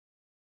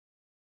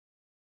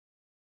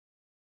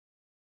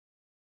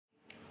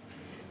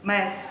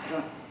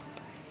Maestro,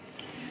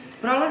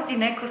 prolazi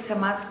neko sa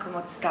maskom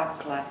od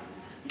stakla,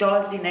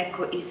 dolazi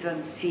neko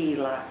izvan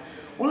sila,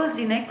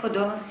 ulazi neko,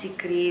 donosi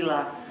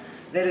krila,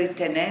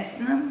 verujte ne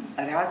znam,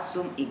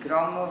 razum i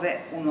gromove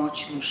u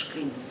noćnu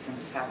škrinju sam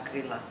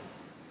sakrila.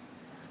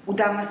 U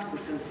Damasku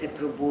sam se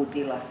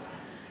probudila,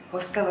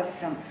 postala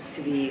sam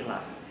svila.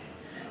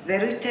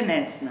 Verujte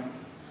ne znam,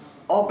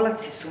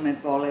 oblaci su me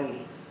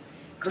boleli,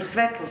 kroz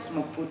svetlo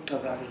smo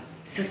putovali,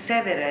 sa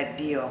severa je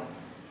bio,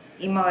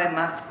 imao je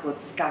masku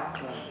od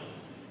stakla,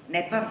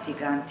 ne pamti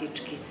ga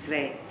antički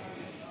svet,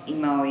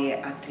 imao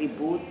je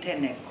atribute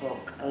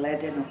nekog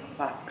ledenog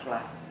pakla.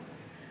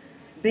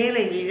 Bele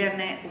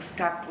ljiljane u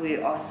staklu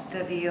je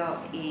ostavio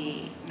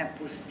i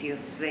napustio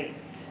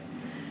svet.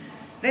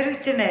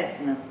 Verujte ne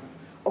znam,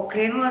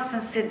 okrenula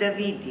sam se da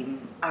vidim,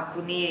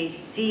 ako nije iz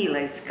sila,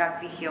 iz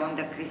kakvih je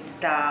onda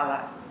kristala,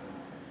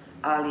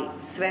 ali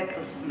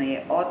svetlost me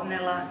je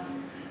odnela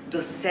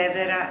do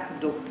severa,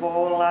 do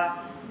pola,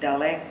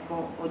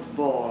 daleko od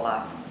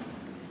bola.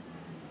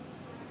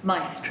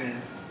 Maestro,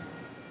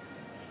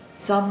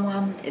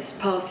 someone is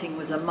passing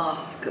with a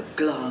mask of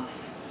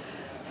glass.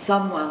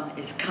 Someone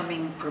is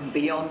coming from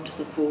beyond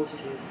the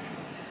forces.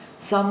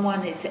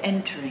 Someone is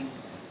entering,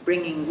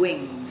 bringing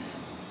wings.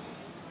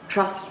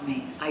 Trust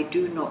me, I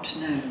do not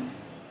know.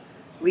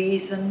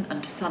 Reason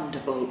and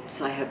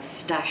thunderbolts I have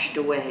stashed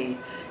away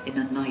in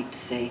a night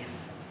safe.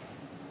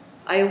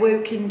 I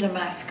awoke in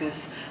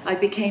Damascus, I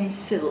became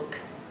silk.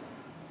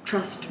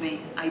 Trust me,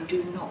 I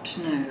do not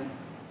know.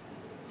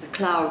 The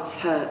clouds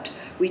hurt,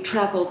 we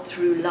travelled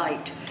through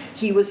light.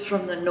 He was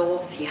from the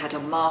north, he had a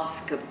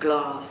mask of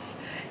glass.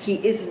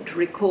 He isn't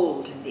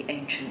recalled in the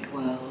ancient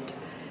world.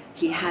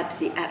 He had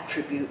the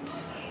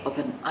attributes of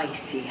an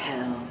icy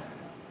hell.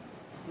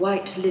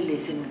 White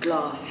lilies in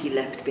glass he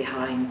left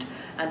behind,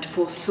 and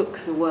forsook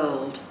the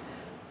world.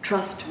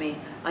 Trust me,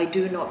 I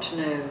do not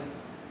know.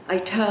 I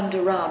turned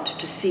around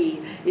to see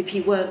if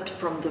he weren't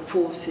from the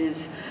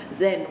forces,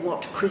 then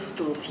what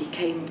crystals he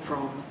came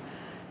from.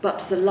 But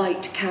the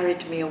light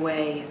carried me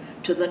away,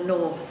 to the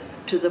north,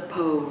 to the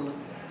pole,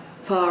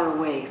 far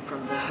away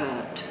from the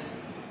hurt.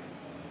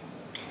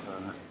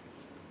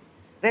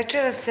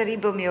 Večera sa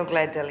ribom i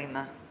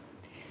ogledalima.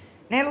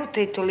 Ne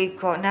lutaj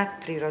toliko,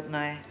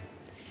 nadprirodno je.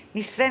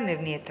 Ni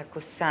svemir nije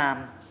tako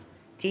sam.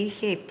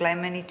 Tih je i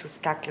plemenit u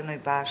staklenoj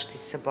bašti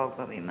sa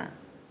bogovima.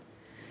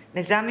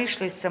 Ne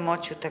zamišljaj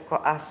samoću tako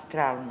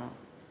astralno.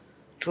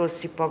 Čuo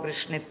si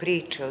pogrešne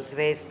priče o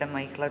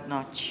zvezdama i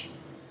hladnoći.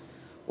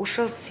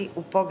 Ušao si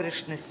u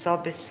pogrešne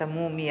sobe sa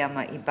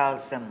mumijama i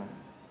balzamom.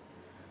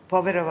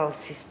 Poverovao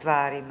si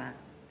stvarima.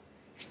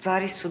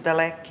 Stvari su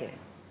daleke.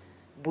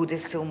 Bude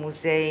se u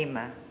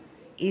muzejima.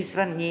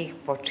 Izvan njih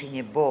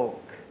počinje Bog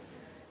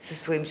sa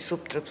svojim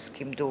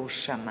suptropskim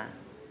dušama.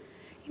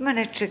 Ima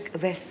nečeg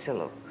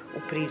veselog u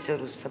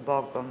prizoru sa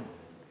Bogom.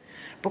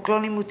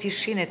 Pokloni mu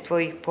tišine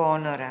tvojih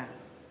ponora.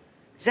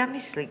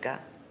 Zamisli ga,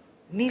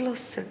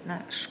 milosrdna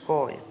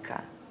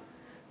školjka.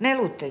 Ne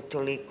lutaj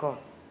toliko.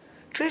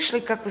 Čuješ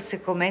li kako se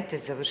komete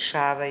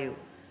završavaju?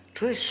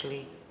 Čuješ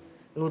li?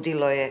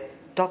 Ludilo je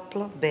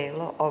toplo,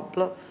 belo,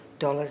 oblo,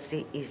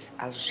 dolazi iz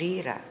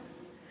Alžira.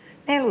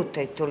 Ne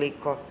lutaj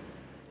toliko.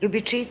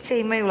 Ljubičice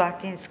imaju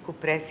latinsku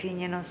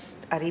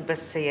prefinjenost, a riba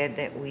se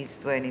jede u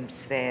izdvojenim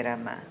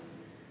sferama.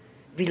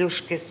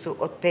 Viljuške su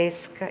od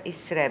peska i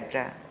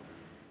srebra.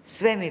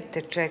 Svemir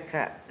te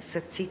čeka sa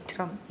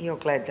citrom i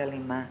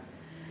ogledalima.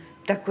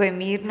 Tako je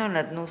mirno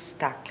na dnu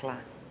stakla.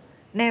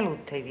 Ne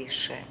lutaj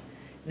više.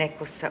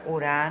 Neko sa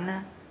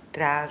Urana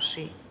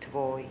traži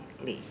tvoj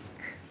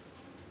lik.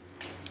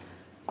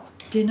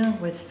 Dinner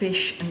with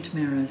fish and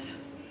mirrors.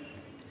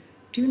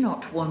 Do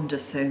not wonder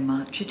so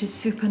much, it is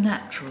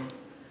supernatural.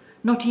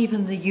 Not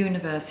even the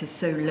universe is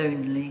so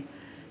lonely.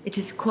 It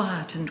is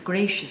quiet and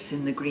gracious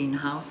in the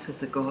greenhouse with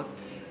the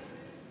gods.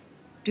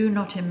 Do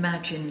not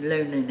imagine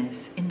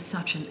loneliness in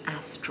such an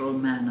astral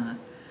manner.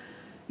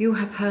 You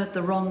have heard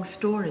the wrong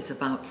stories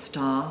about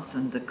stars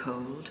and the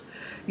cold.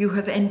 You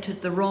have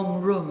entered the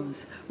wrong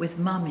rooms with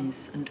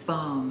mummies and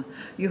balm.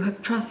 You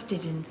have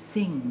trusted in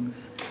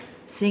things.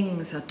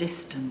 Things are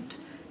distant.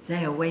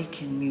 They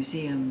awake in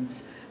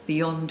museums.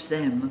 Beyond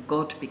them,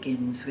 God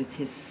begins with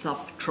his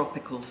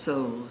subtropical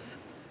souls.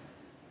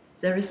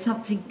 There is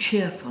something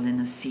cheerful in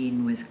a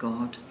scene with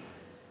God.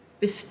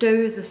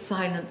 Bestow the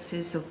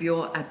silences of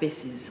your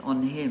abysses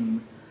on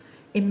him.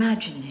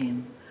 Imagine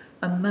him,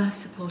 a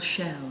merciful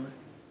shell.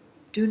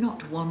 Do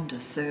not wonder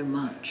so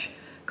much.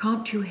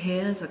 Can't you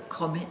hear the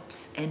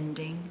comets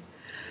ending?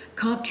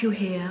 Can't you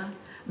hear?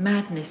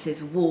 Madness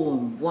is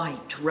warm,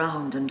 white,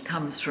 round, and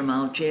comes from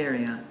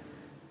Algeria.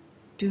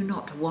 Do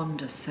not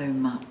wonder so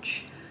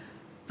much.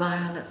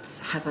 Violets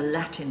have a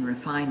Latin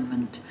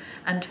refinement,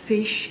 and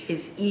fish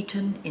is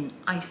eaten in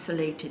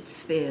isolated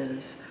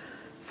spheres.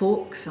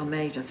 Forks are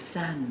made of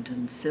sand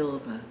and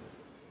silver.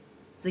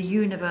 The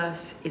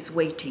universe is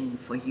waiting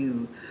for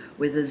you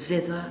with a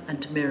zither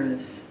and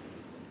mirrors.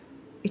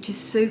 It is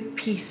so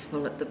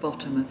peaceful at the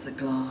bottom of the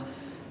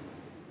glass.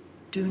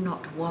 Do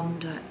not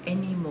wonder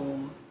any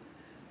more.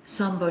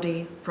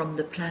 Somebody from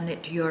the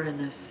planet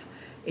Uranus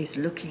is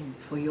looking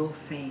for your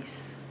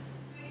face.